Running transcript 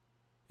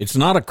It's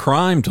not a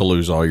crime to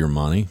lose all your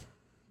money.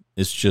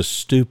 It's just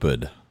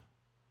stupid.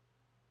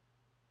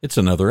 It's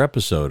another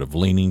episode of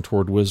Leaning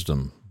Toward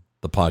Wisdom,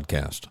 the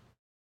podcast.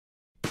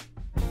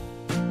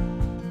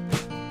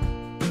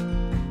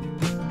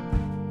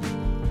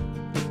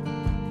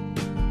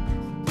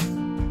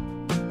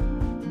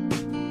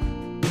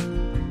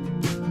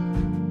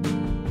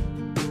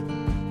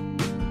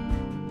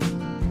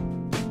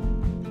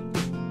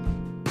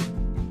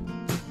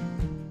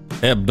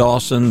 Eb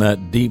Dawson,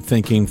 that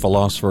deep-thinking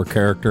philosopher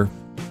character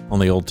on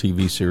the old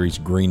TV series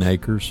Green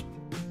Acres,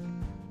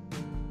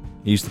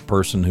 he's the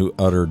person who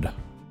uttered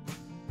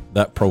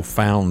that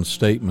profound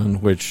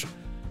statement, which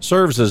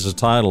serves as a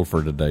title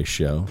for today's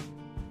show.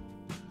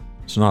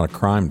 It's not a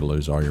crime to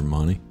lose all your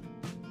money.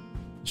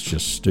 It's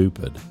just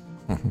stupid.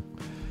 If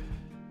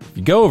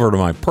you go over to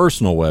my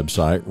personal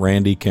website,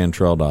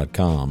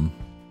 randycantrell.com,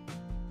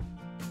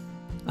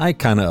 I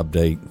kind of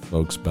update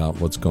folks about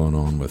what's going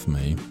on with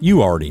me.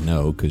 You already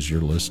know because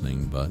you're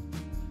listening, but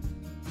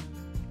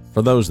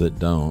for those that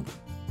don't,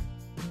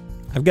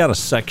 I've got a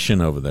section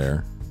over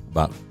there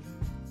about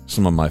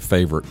some of my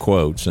favorite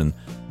quotes, and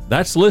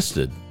that's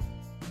listed.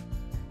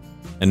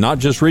 And not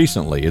just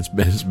recently,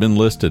 it's been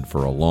listed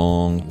for a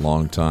long,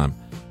 long time.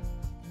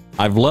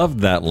 I've loved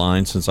that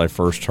line since I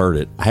first heard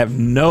it. I have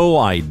no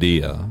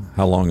idea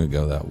how long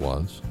ago that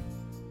was.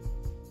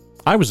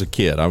 I was a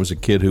kid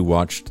who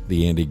watched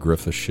the Andy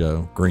Griffith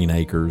Show, Green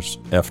Acres,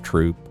 F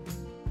Troop,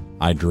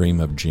 I Dream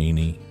of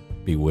Jeannie,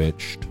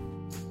 Bewitched,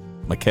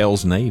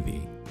 McHale's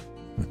Navy.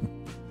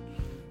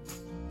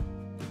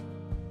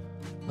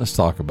 Let's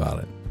talk about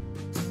it.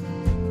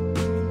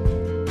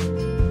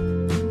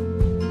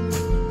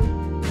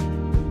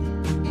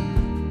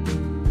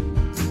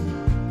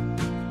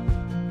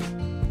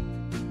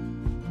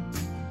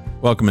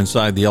 Welcome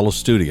inside the Yellow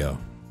Studio.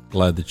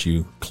 Glad that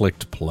you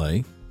clicked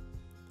play.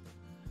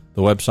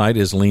 The website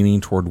is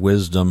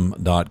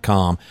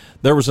leaningtowardwisdom.com.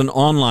 There was an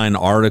online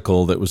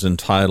article that was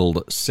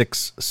entitled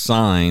 6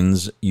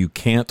 Signs You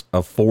Can't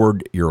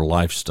Afford Your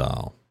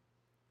Lifestyle.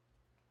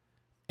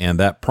 And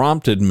that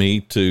prompted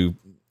me to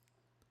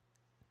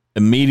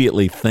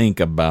immediately think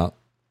about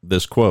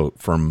this quote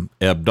from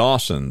Eb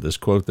Dawson, this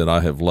quote that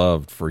I have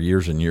loved for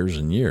years and years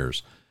and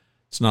years.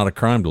 It's not a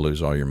crime to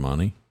lose all your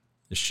money.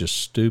 It's just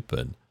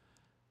stupid.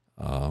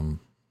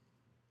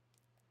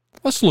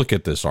 Let's look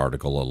at this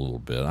article a little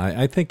bit.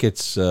 I think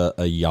it's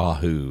a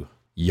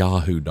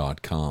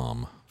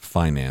Yahoo.com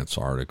finance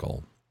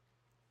article.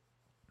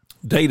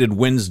 Dated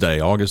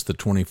Wednesday, August the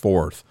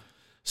 24th.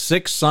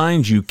 6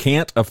 signs you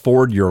can't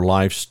afford your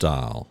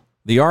lifestyle.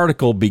 The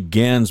article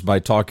begins by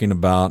talking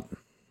about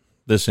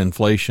this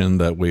inflation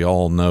that we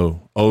all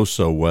know oh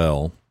so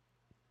well.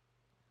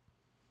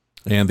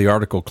 And the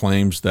article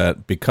claims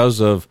that because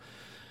of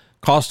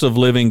cost of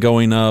living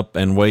going up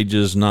and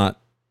wages not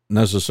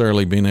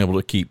necessarily being able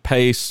to keep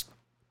pace,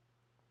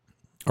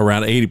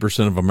 around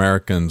 80% of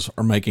Americans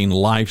are making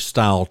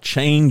lifestyle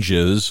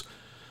changes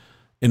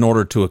in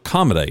order to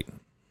accommodate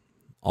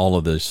all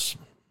of this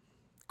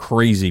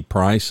crazy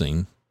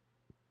pricing.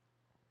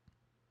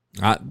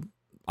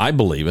 I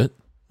believe it.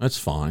 That's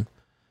fine.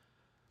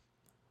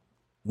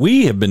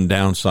 We have been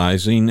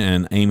downsizing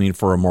and aiming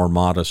for a more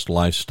modest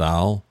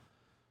lifestyle,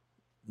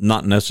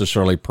 not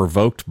necessarily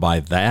provoked by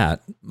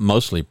that,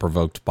 mostly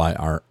provoked by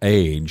our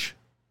age.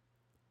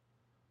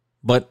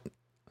 But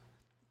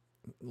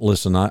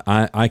listen,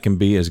 I can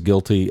be as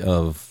guilty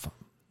of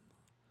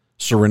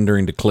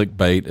surrendering to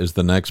clickbait as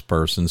the next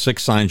person.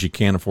 6 signs you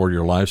can't afford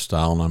your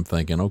lifestyle. And I'm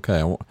thinking,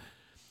 okay,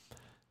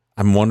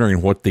 I'm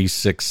wondering what these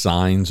 6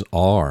 signs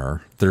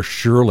are. There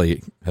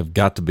surely have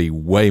got to be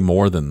way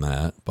more than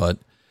that. But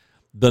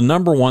the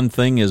number one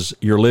thing is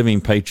you're living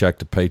paycheck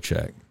to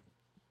paycheck.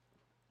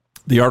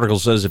 The article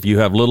says if you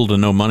have little to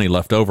no money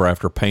left over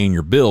after paying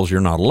your bills, you're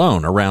not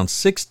alone. Around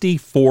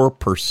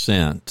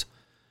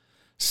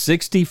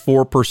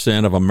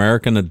 64% of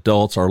American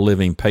adults are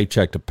living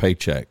paycheck to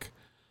paycheck.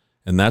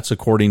 And that's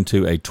according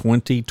to a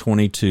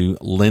 2022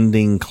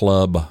 Lending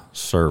Club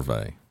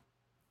survey.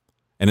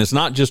 And it's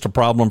not just a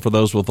problem for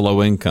those with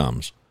low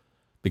incomes,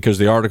 because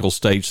the article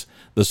states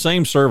the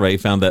same survey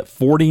found that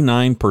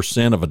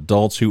 49% of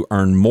adults who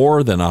earn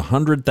more than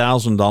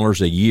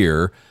 $100,000 a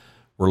year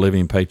were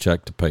living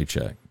paycheck to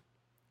paycheck.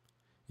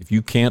 If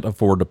you can't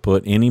afford to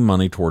put any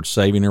money towards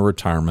saving or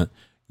retirement,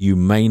 you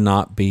may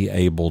not be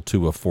able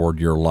to afford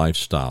your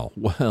lifestyle.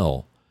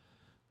 Well,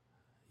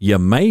 you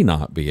may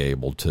not be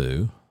able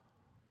to.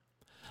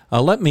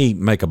 Let me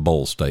make a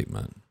bold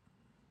statement.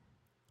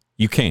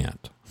 You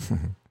can't.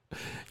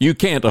 You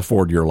can't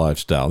afford your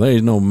lifestyle.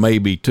 There's no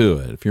maybe to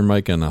it. If you're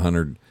making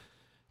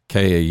 $100K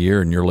a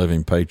year and you're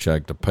living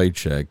paycheck to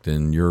paycheck,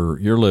 then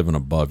you're living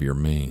above your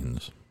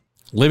means.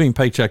 Living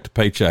paycheck to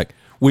paycheck,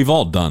 we've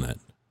all done it.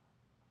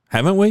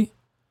 Haven't we?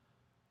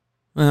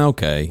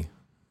 Okay,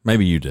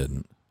 maybe you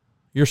didn't.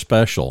 You're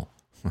special.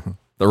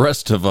 The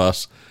rest of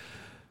us,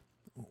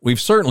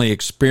 we've certainly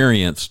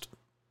experienced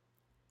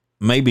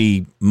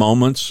maybe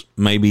moments,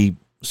 maybe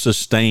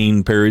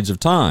sustained periods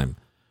of time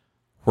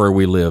where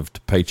we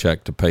lived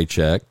paycheck to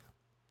paycheck.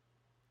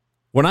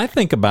 When I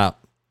think about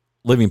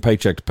living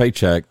paycheck to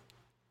paycheck,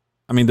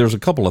 I mean, there's a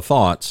couple of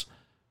thoughts.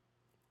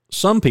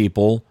 Some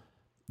people,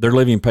 they're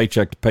living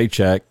paycheck to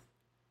paycheck,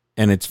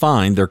 and it's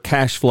fine. They're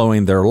cash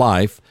flowing their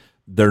life.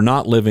 They're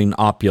not living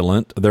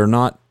opulent. They're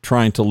not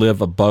trying to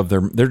live above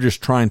they're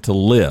just trying to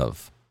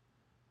live.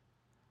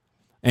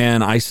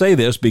 And I say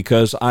this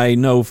because I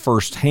know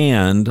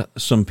firsthand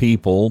some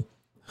people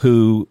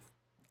who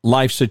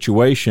life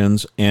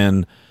situations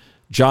and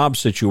job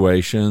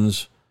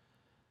situations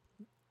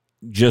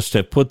just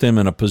have put them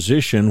in a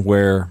position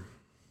where,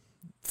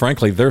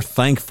 frankly, they're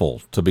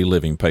thankful to be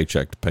living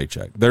paycheck to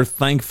paycheck. They're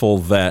thankful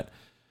that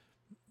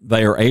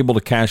they are able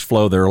to cash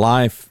flow their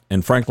life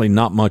and, frankly,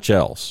 not much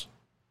else.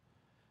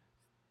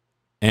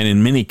 And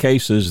in many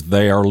cases,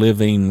 they are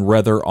living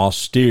rather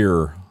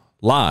austere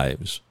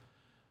lives,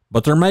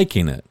 but they're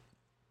making it.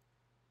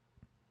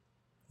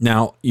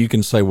 Now, you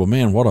can say, well,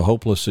 man, what a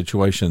hopeless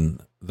situation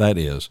that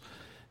is.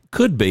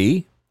 Could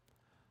be,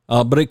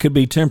 but it could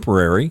be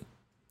temporary.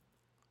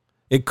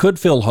 It could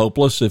feel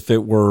hopeless if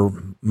it were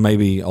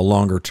maybe a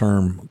longer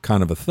term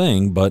kind of a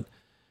thing, but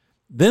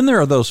then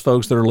there are those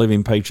folks that are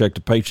living paycheck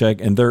to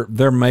paycheck, and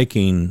they're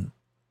making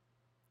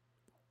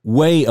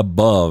way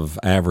above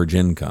average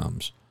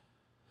incomes,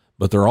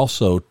 but they're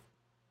also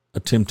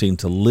attempting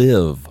to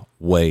live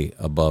way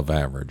above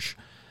average.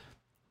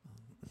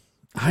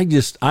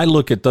 I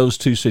look at those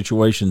two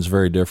situations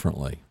very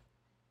differently,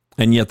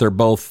 and yet they're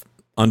both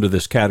under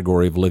this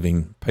category of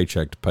living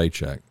paycheck to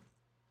paycheck.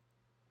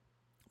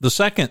 The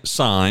second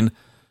sign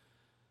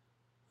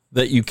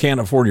that you can't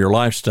afford your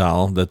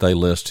lifestyle that they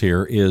list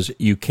here is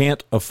you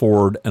can't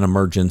afford an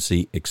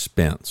emergency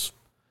expense.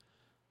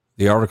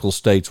 The article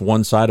states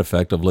one side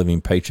effect of living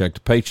paycheck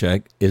to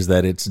paycheck is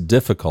that it's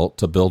difficult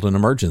to build an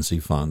emergency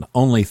fund.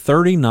 Only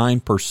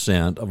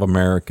 39% of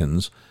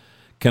Americans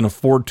can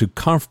afford to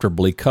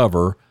comfortably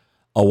cover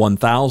a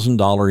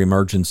 $1,000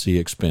 emergency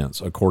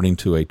expense, according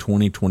to a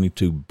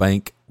 2022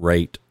 Bank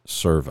Rate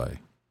survey.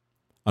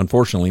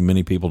 Unfortunately,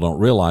 many people don't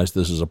realize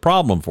this is a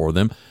problem for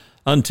them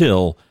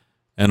until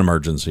an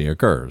emergency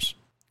occurs.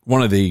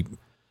 One of the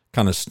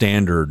kind of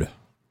standard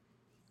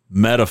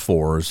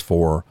metaphors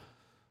for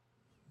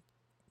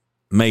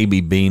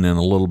maybe being in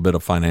a little bit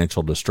of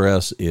financial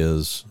distress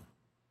is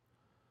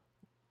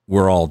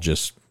we're all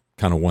just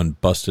kind of one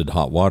busted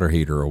hot water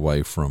heater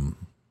away from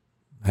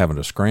having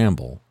to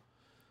scramble.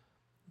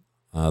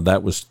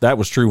 That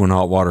was true when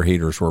hot water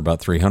heaters were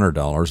about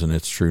 $300, and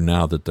it's true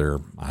now that they're,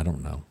 I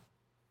don't know,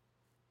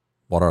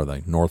 what are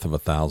they, north of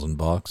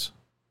 $1,000,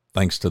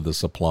 thanks to the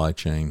supply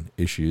chain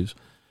issues.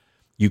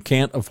 You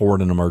can't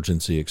afford an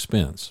emergency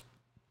expense.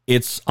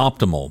 It's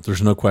optimal.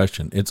 There's no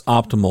question. It's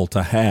optimal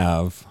to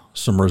have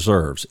some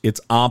reserves. It's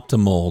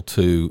optimal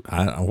to,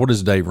 what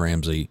does Dave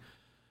Ramsey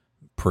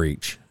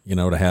preach?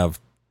 To have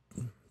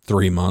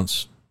 3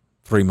 months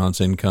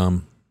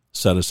income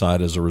set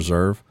aside as a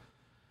reserve.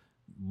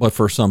 But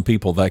for some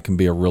people, that can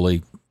be a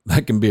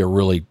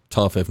really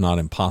tough, if not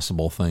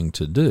impossible thing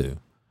to do.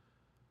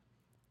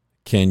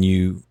 Can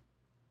you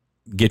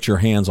get your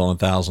hands on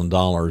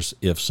 $1,000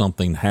 if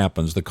something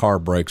happens, the car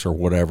breaks or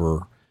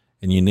whatever,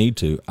 and you need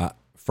to?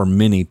 For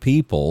many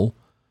people,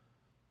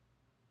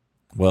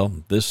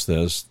 well, this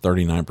says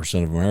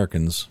 39% of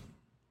Americans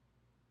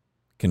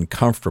can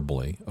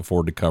comfortably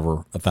afford to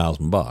cover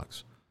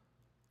 $1,000.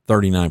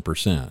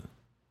 39%.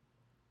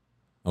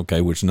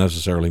 Okay, which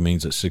necessarily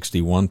means that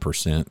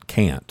 61%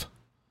 can't.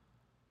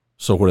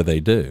 So what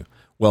do?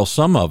 Well,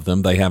 some of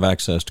them, they have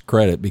access to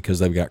credit because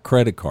they've got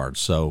credit cards.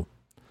 So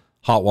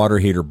hot water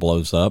heater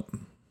blows up,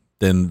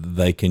 then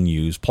they can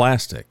use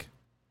plastic.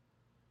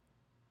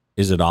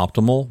 Is it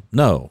optimal?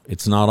 No,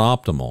 it's not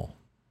optimal.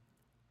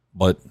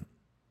 But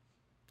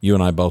you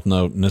and I both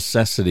know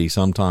necessity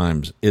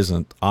sometimes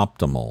isn't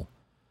optimal.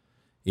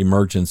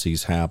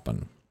 Emergencies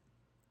happen.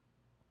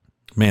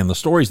 Man, the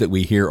stories that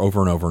we hear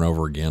over and over and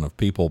over again of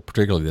people,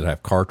 particularly that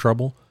have car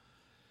trouble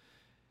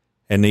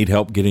and need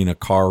help getting a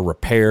car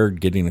repaired,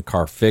 getting a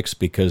car fixed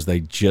because they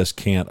just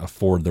can't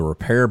afford the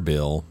repair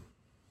bill,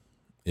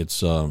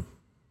 it's a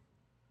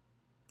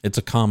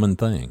common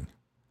thing.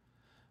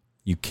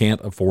 You can't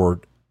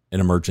afford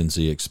an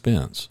emergency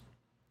expense.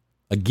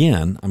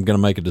 Again, I'm going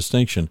to make a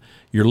distinction.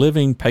 You're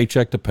living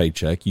paycheck to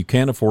paycheck. You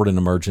can't afford an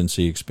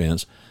emergency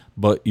expense,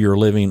 but you're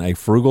living a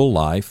frugal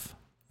life.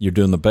 You're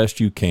doing the best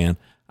you can.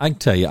 I can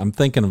tell you, I'm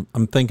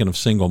thinking of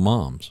single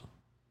moms.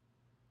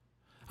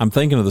 I'm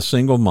thinking of the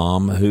single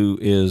mom who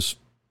is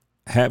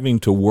having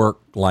to work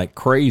like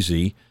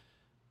crazy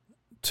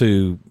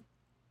to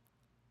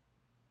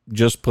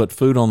just put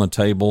food on the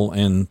table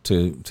and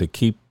to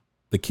keep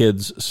the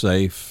kids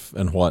safe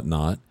and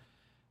whatnot.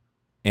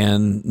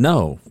 And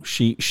no,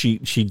 she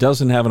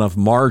doesn't have enough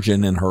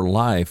margin in her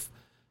life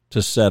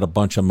to set a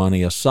bunch of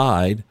money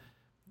aside.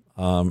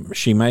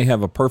 She may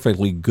have a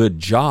perfectly good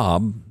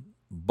job,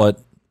 but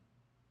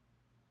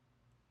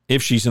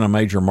if she's in a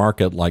major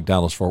market like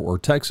Dallas-Fort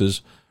Worth,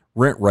 Texas,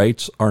 rent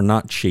rates are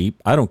not cheap.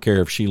 I don't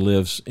care if she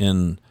lives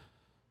in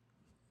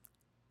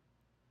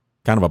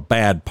kind of a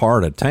bad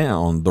part of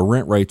town. The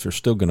rent rates are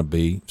still going to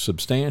be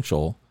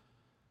substantial.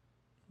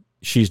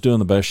 she's doing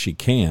the best she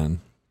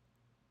can.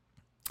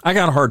 I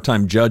got a hard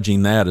time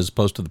judging that as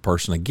opposed to the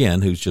person,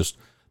 again, they're just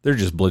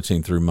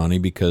blitzing through money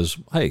because,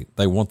 hey,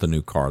 they want the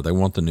new car. They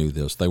want the new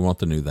this. They want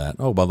the new that.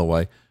 Oh, by the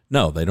way,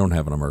 no, they don't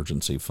have an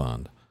emergency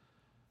fund.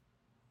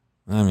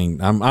 I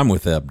mean, I'm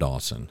with Eb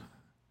Dawson.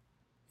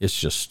 It's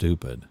just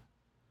stupid.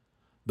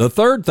 The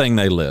third thing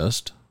they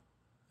list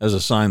as a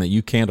sign that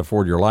you can't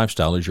afford your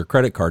lifestyle is your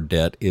credit card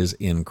debt is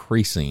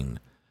increasing.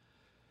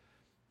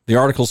 The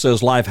article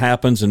says life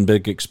happens and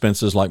big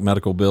expenses like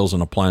medical bills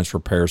and appliance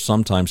repairs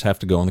sometimes have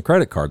to go on the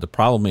credit card. The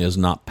problem is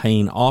not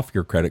paying off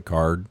your credit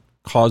card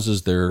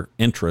causes their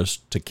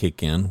interest to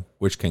kick in,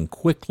 which can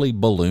quickly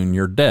balloon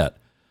your debt.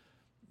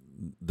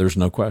 There's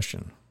no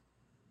question.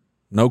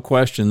 No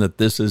question that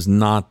this is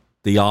not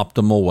the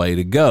optimal way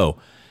to go.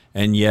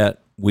 And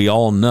yet we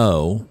all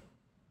know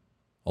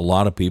a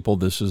lot of people,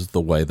 this is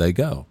the way they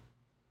go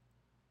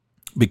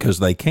because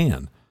they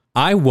can.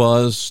 I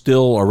was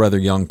still a rather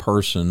young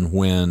person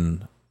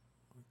when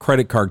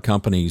credit card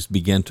companies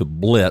began to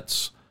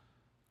blitz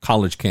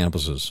college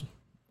campuses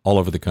all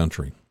over the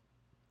country,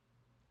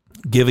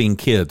 giving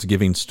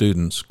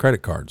students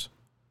credit cards.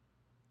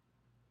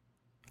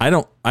 I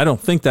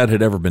don't think that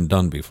had ever been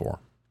done before.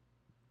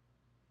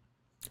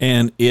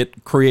 And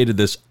it created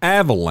this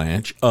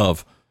avalanche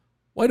of,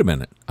 wait a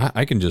minute,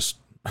 I can just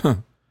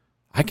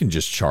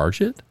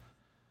charge it.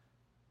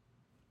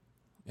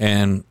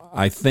 And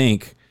I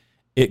think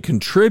it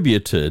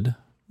contributed, I'm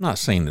not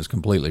saying it's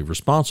completely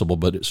responsible,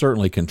 but it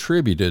certainly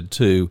contributed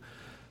to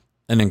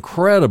an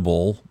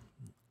incredible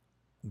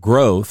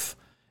growth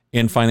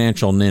in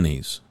financial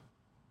ninnies.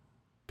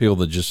 People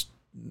that just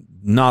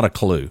not a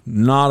clue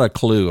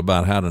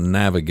about how to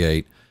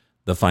navigate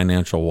the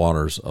financial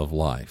waters of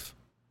life.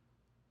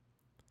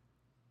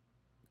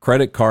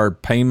 Credit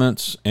card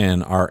payments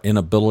and our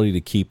inability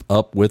to keep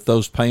up with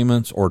those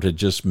payments or to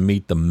just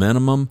meet the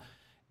minimum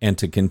and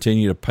to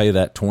continue to pay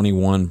that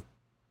 21%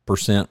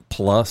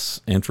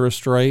 plus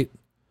interest rate.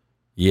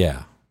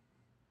 Yeah.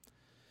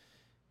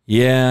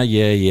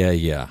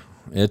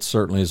 It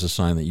certainly is a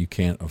sign that you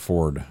can't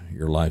afford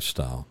your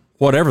lifestyle,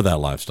 whatever that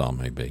lifestyle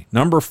may be.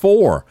 Number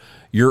 4,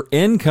 your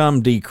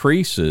income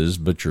decreases,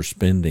 but your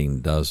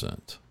spending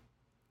doesn't.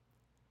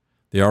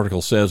 The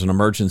article says an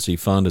emergency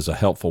fund is a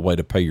helpful way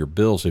to pay your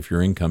bills if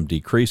your income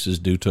decreases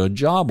due to a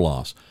job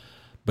loss.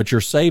 But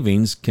your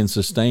savings can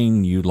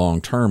sustain you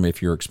long term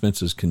if your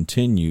expenses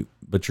continue,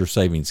 but your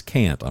savings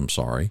can't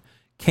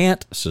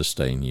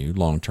sustain you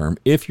long term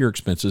if your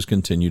expenses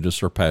continue to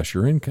surpass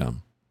your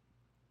income.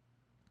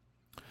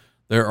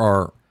 There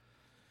are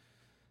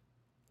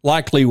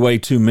likely way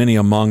too many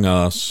among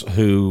us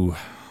who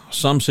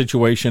some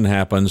situation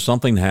happens,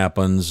 something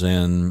happens,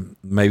 and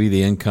maybe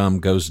the income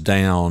goes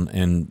down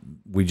and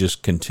we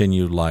just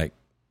continue like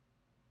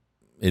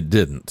it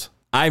didn't.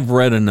 I've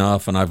read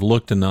enough and I've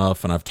looked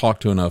enough and I've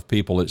talked to enough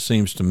people. It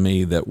seems to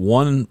me that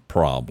one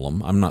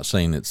problem, I'm not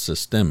saying it's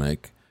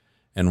systemic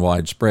and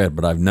widespread,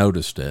 but I've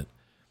noticed it,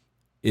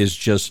 is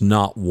just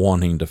not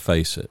wanting to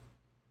face it.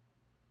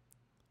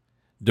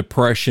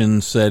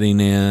 Depression setting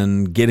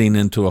in, getting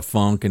into a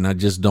funk, and I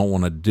just don't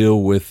want to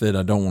deal with it.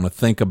 I don't want to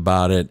think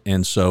about it.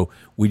 And so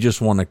we just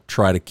want to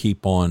try to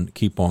keep on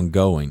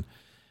going.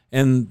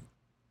 And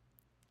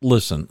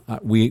listen,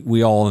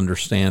 we all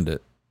understand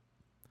it.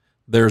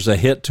 There's a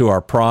hit to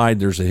our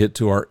pride. There's a hit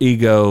to our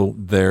ego.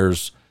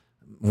 There's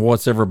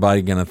what's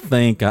everybody going to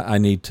think? I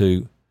need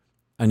to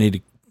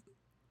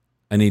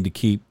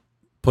keep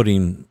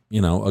putting,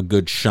 a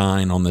good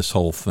shine on this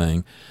whole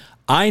thing.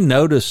 I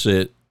notice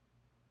it,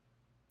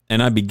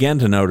 and I began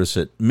to notice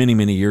it many,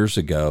 many years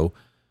ago,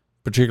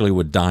 particularly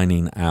with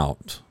dining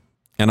out.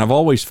 And I've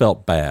always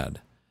felt bad.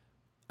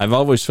 I've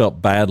always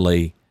felt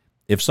badly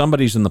if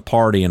somebody's in the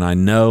party and I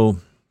know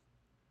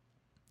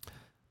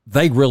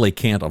they really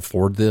can't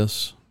afford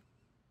this.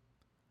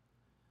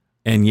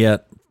 And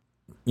yet,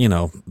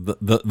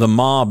 the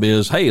mob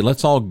is, hey,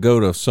 let's all go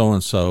to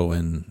so-and-so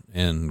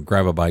and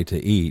grab a bite to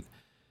eat.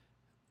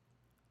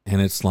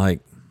 And it's like,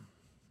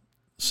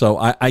 so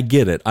I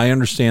get it. I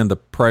understand the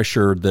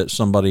pressure that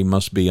somebody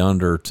must be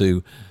under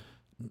to,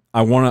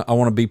 I want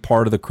to be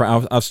part of the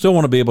crowd. I still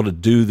want to be able to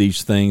do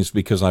these things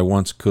because I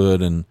once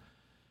could. And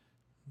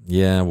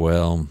yeah,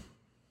 well,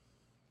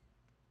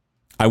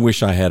 I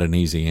wish I had an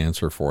easy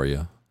answer for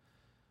you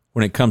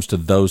when it comes to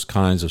those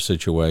kinds of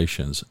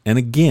situations. And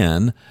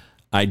again,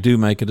 I do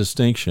make a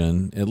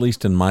distinction, at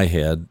least in my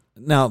head.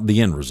 Now, the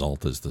end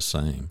result is the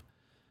same,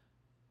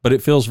 but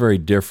it feels very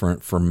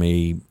different for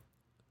me.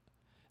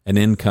 An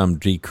income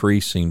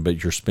decreasing,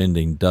 but your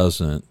spending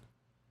doesn't.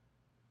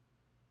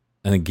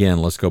 And again,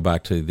 let's go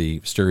back to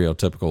the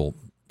stereotypical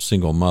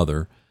single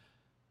mother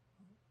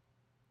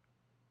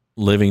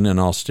living an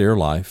austere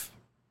life,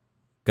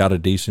 got a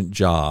decent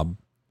job,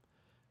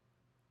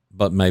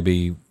 but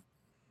maybe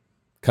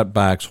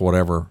cutbacks,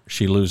 whatever,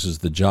 she loses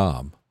the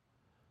job.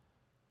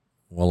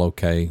 Well,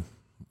 okay.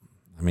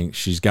 I mean,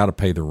 she's got to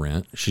pay the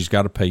rent. She's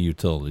got to pay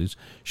utilities.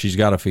 She's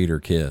got to feed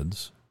her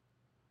kids.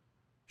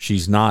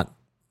 She's not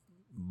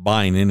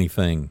buying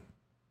anything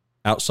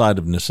outside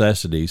of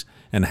necessities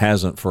and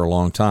hasn't for a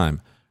long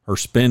time. Her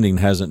spending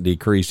hasn't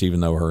decreased even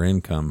though her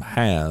income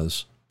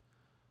has.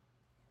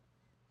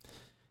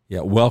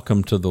 Yeah,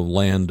 welcome to the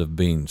land of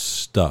being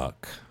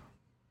stuck.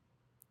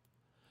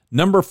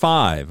 Number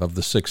 5 of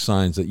the 6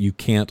 signs that you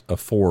can't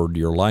afford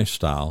your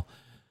lifestyle,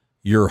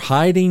 you're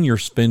hiding your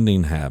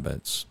spending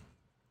habits.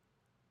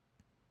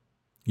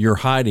 You're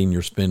hiding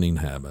your spending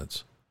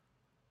habits.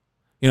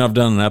 You know, I've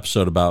done an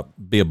episode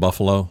about be a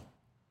buffalo,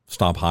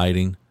 stop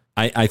hiding.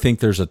 I think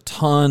there's a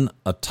ton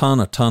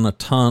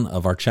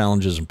of our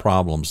challenges and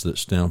problems that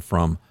stem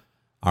from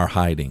our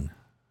hiding,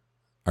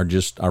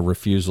 our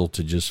refusal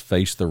to just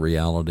face the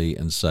reality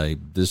and say,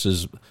 this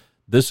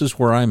is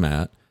where I'm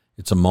at.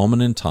 It's a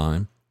moment in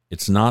time.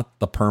 It's not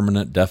the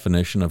permanent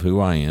definition of who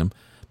I am,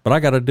 but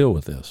I got to deal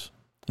with this.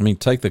 I mean,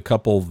 take the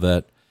couple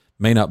that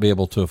may not be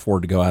able to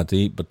afford to go out to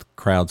eat, but the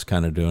crowd's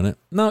kind of doing it.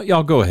 No,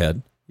 y'all go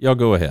ahead.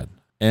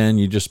 And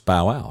you just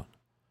bow out.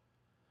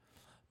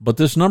 But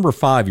this number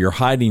 5, you're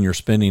hiding your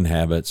spending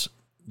habits.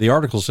 The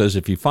article says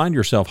if you find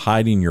yourself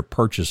hiding your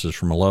purchases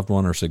from a loved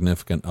one or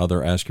significant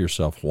other, ask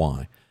yourself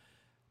why.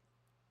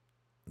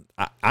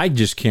 I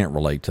just can't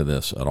relate to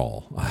this at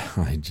all. I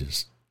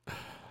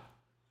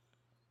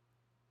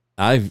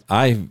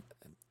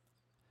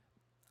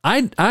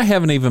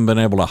haven't even been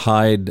able to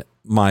hide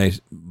my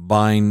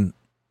buying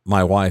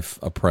my wife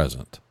a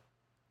present.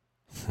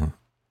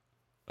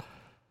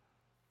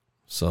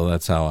 So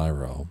that's how I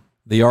roll.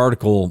 The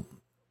article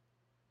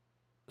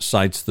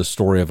cites the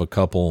story of a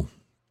couple.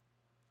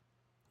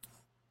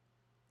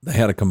 They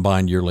had a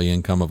combined yearly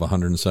income of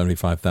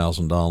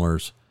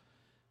 $175,000.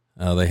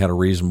 They had a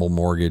reasonable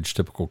mortgage,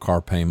 typical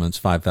car payments,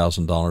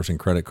 $5,000 in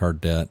credit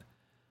card debt,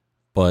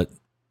 but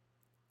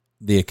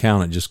the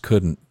accountant just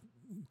could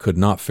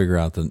not figure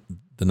out the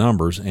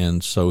numbers,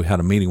 and so we had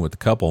a meeting with the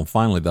couple, and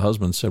finally the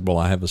husband said, well,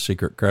 I have a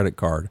secret credit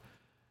card,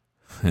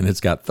 and it's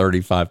got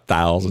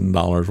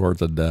 $35,000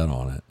 worth of debt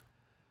on it.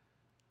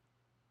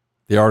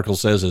 The article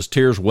says, as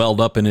tears welled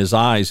up in his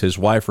eyes, his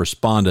wife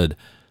responded,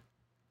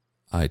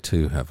 I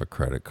too have a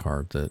credit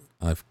card that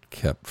I've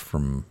kept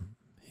from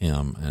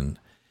him, and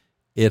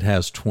it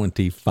has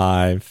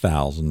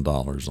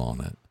 $25,000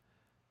 on it.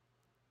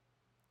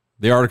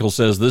 The article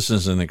says this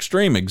is an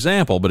extreme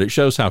example, but it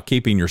shows how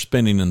keeping your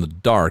spending in the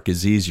dark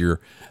is easier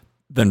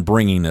than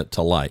bringing it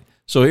to light.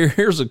 So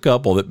here's a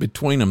couple that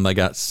between them, they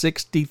got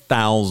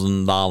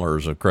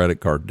 $60,000 of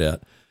credit card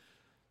debt.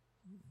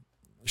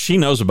 She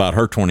knows about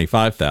her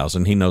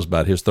 $25,000. He knows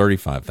about his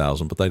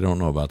 $35,000, but they don't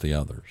know about the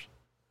others.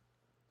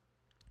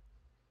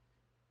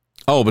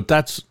 Oh, but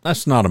that's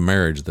not a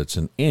marriage that's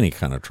in any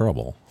kind of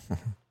trouble.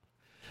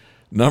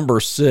 Number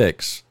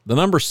 6, the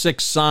number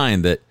 6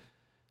 sign that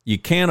you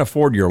can't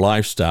afford your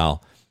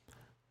lifestyle.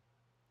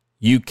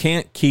 You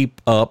can't keep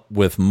up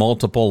with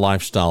multiple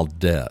lifestyle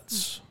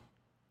debts.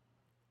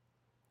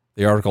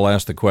 The article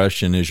asked the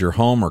question, is your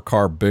home or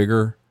car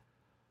bigger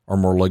or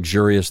more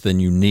luxurious than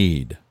you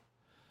need?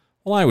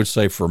 Well, I would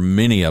say for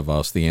many of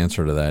us, the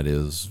answer to that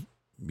is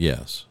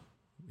yes.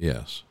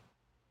 Yes.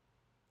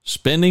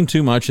 Spending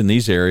too much in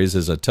these areas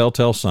is a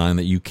telltale sign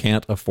that you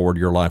can't afford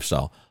your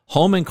lifestyle.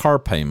 Home and car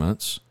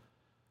payments,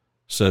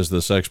 says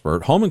this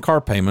expert, home and car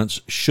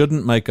payments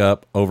shouldn't make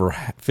up over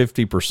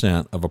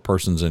 50% of a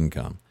person's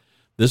income.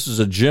 This is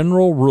a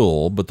general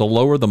rule, but the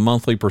lower the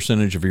monthly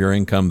percentage of your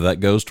income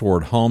that goes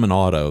toward home and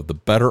auto, the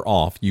better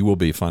off you will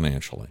be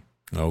financially.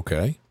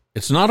 Okay.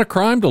 It's not a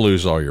crime to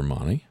lose all your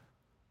money.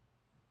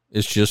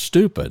 It's just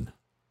stupid.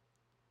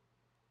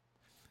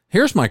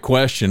 Here's my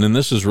question, and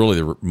this is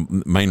really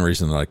the main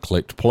reason that I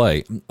clicked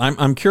play.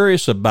 I'm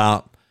curious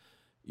about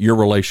your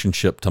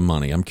relationship to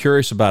money. I'm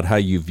curious about how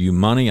you view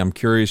money. I'm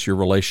curious your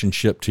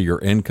relationship to your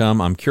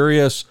income. I'm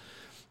curious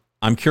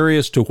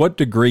to what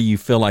degree you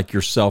feel like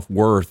your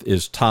self-worth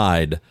is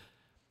tied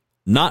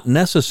not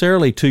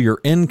necessarily to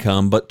your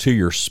income, but to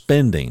your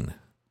spending.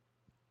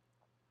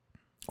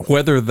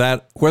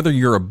 Whether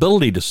your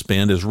ability to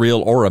spend is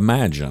real or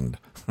imagined.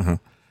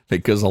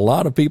 Because a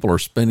lot of people are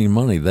spending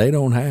money they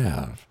don't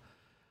have.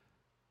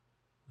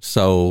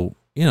 So,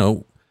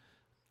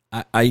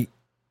 I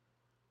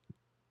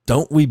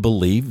don't we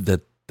believe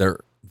that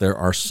there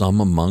are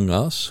some among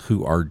us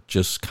who are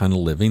just kind of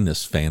living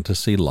this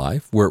fantasy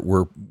life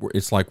where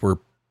it's like we're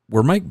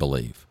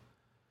make-believe.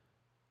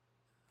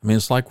 I mean,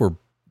 it's like we're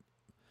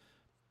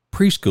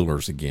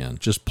preschoolers again,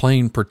 just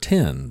playing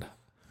pretend,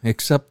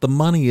 except the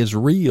money is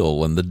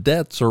real and the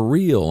debts are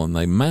real and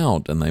they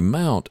mount and they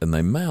mount and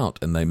they mount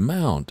and they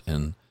mount.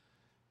 And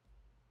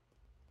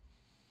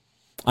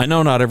I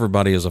know not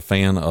everybody is a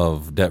fan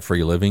of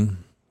debt-free living.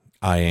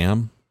 I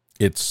am.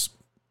 It's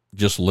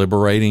just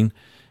liberating.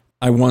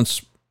 I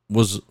once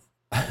was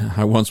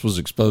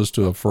exposed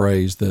to a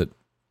phrase that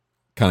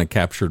kind of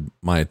captured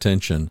my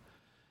attention.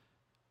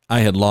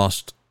 I'd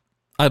lost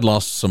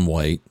some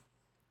weight,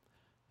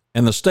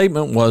 and the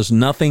statement was,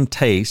 nothing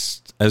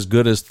tastes as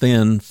good as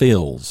thin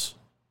feels.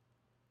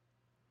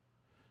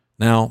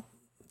 Now,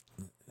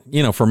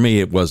 for me,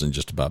 it wasn't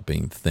just about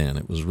being thin.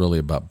 It was really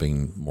about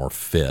being more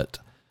fit.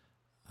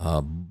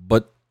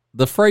 But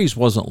the phrase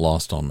wasn't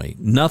lost on me.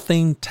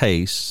 Nothing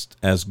tastes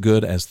as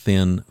good as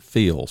thin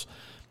feels.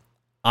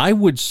 I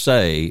would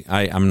say,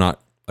 I'm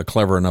not a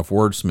clever enough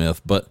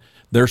wordsmith, but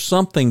there's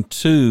something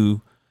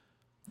to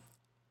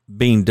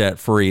being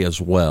debt-free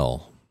as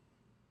well.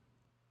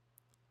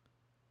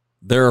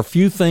 There are a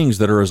few things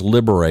that are as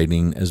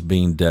liberating as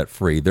being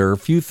debt-free. There are a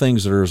few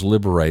things that are as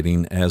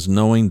liberating as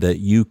knowing that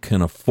you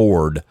can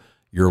afford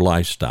your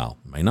lifestyle.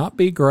 May not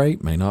be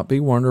great, may not be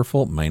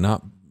wonderful,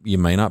 you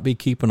may not be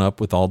keeping up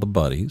with all the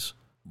buddies,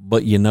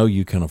 but you know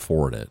you can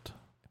afford it.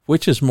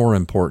 Which is more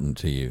important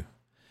to you?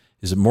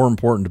 Is it more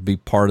important to be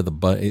part of the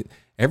buddy?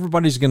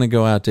 Everybody's going to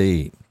go out to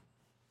eat.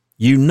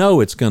 You know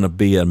it's going to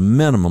be a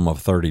minimum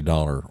of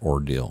 $30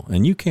 ordeal,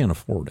 and you can't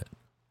afford it.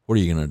 What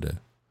are you going to do?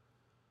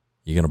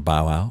 You going to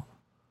bow out?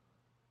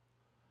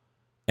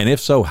 And if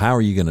so, how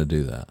are you going to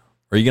do that?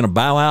 Are you going to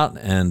bow out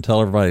and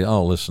tell everybody,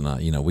 oh, listen,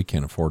 we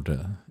can't afford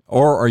to?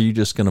 Or are you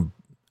just going to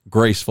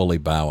gracefully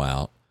bow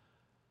out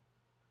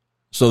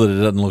so that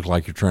it doesn't look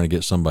like you're trying to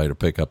get somebody to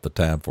pick up the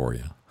tab for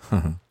you?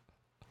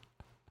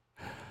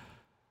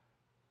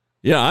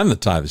 Yeah, I'm the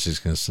type that's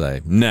just going to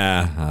say,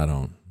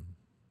 nah,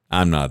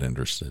 I'm not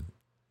interested.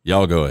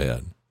 Y'all go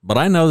ahead. But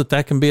I know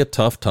that can be a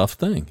tough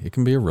thing. It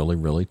can be a really,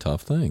 really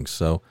tough thing.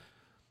 So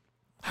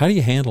how do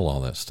you handle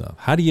all that stuff?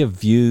 How do you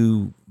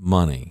view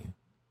money?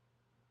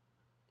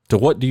 To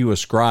what do you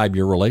ascribe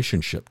your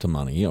relationship to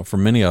money? For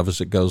many of us,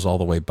 it goes all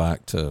the way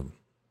back to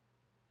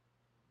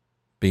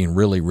being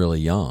really, really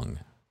young.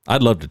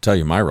 I'd love to tell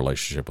you my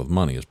relationship with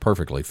money is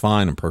perfectly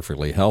fine and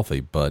perfectly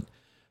healthy, but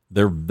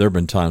there have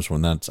been times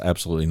when that's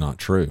absolutely not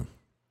true.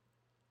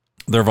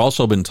 There have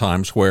also been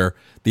times where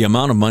the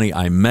amount of money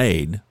I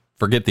made,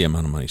 forget the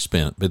amount of money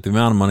spent, but the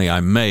amount of money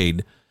I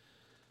made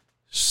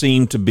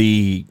seemed to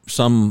be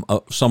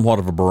somewhat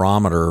of a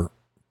barometer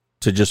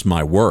to just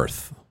my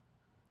worth.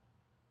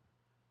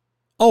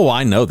 Oh,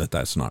 I know that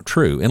that's not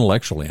true.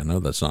 Intellectually, I know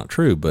that's not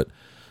true, but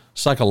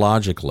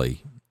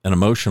psychologically and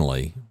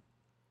emotionally,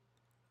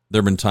 there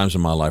have been times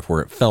in my life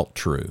where it felt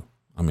true.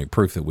 I mean,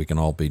 proof that we can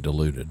all be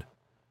deluded.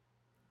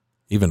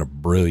 Even a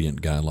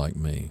brilliant guy like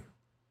me.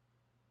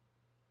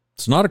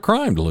 It's not a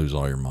crime to lose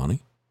all your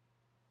money.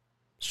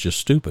 It's just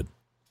stupid.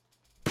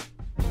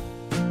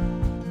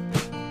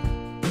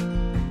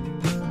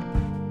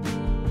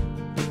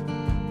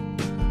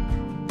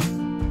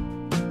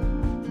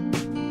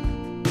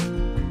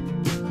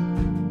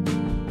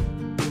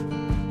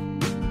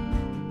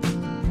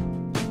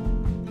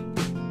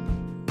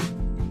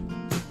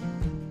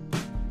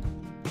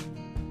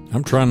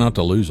 I'm trying not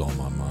to lose all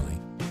my money.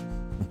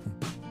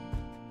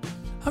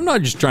 I'm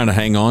not just trying to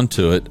hang on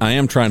to it. I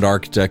am trying to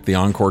architect the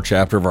encore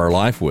chapter of our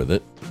life with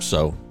it.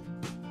 So,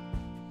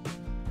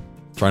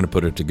 trying to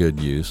put it to good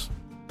use.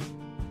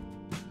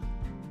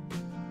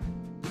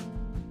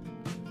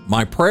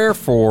 My prayer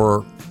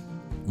for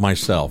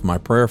myself, my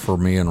prayer for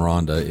me and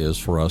Rhonda is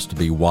for us to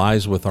be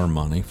wise with our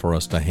money, for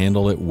us to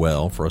handle it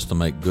well, for us to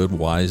make good,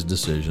 wise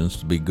decisions,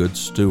 to be good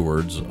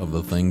stewards of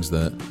the things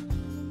that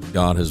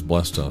God has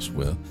blessed us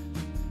with,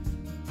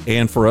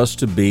 and for us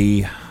to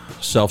be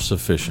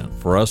self-sufficient,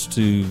 for us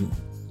to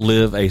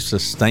live a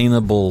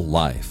sustainable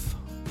life,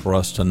 for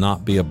us to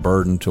not be a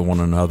burden to one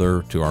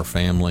another, to our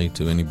family,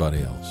 to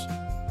anybody else.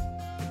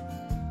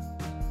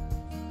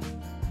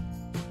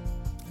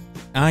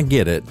 I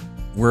get it.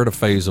 We're at a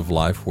phase of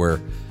life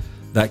where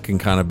that can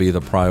kind of be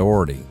the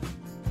priority.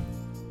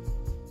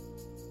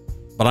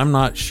 But I'm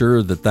not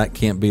sure that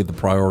can't be the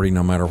priority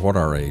no matter what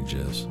our age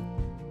is.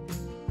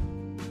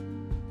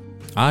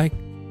 I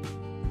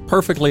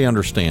perfectly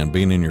understand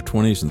being in your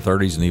 20s and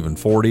 30s and even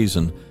 40s,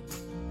 and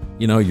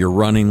you're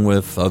running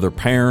with other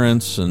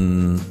parents,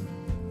 and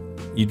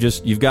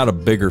you've got a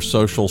bigger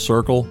social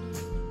circle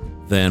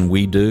than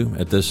we do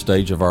at this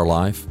stage of our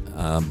life.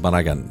 But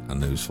I got a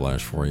news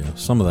flash for you.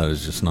 Some of that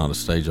is just not a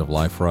stage of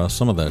life for us.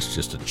 Some of that's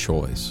just a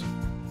choice.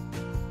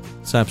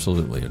 It's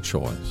absolutely a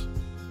choice.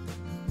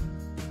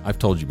 I've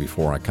told you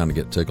before, I kind of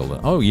get tickled.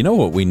 Oh, you know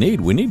what we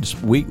need?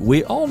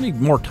 We all need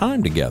more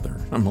time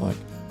together. I'm like,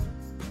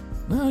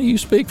 no, you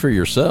speak for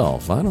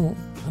yourself. I don't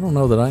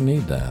know that I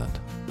need that.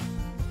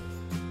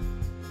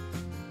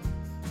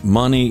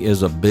 Money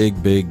is a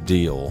big, big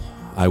deal.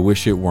 I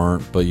wish it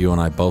weren't, but you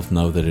and I both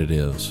know that it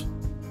is.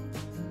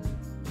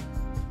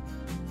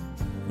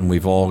 And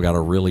we've all got to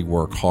really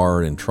work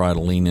hard and try to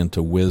lean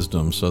into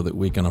wisdom so that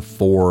we can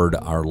afford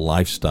our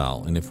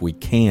lifestyle. And if we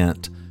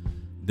can't,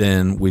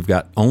 then we've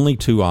got only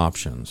two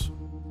options.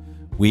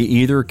 We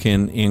either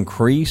can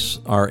increase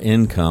our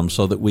income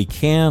so that we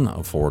can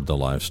afford the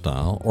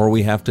lifestyle, or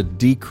we have to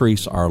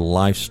decrease our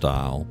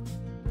lifestyle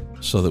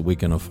so that we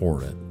can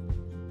afford it.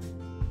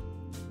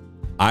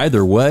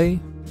 Either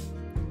way,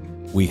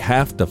 we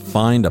have to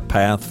find a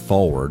path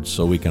forward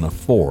so we can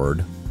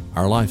afford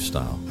our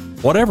lifestyle,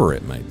 whatever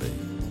it may be.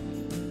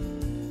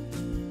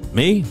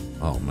 Me?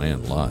 Oh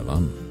man, live.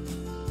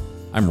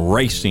 I'm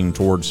racing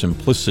toward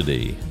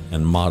simplicity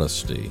and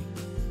modesty.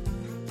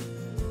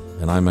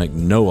 And I make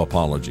no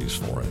apologies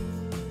for it.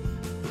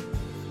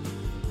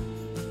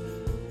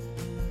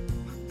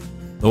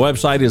 The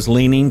website is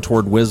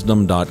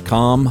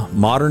leaningtowardwisdom.com,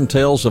 Modern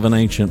Tales of an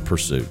Ancient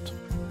Pursuit.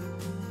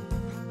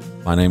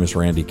 My name is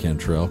Randy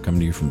Cantrell,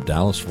 coming to you from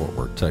Dallas, Fort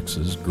Worth,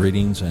 Texas.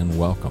 Greetings and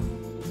welcome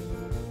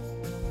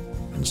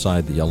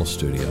inside the Yellow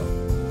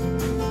Studio.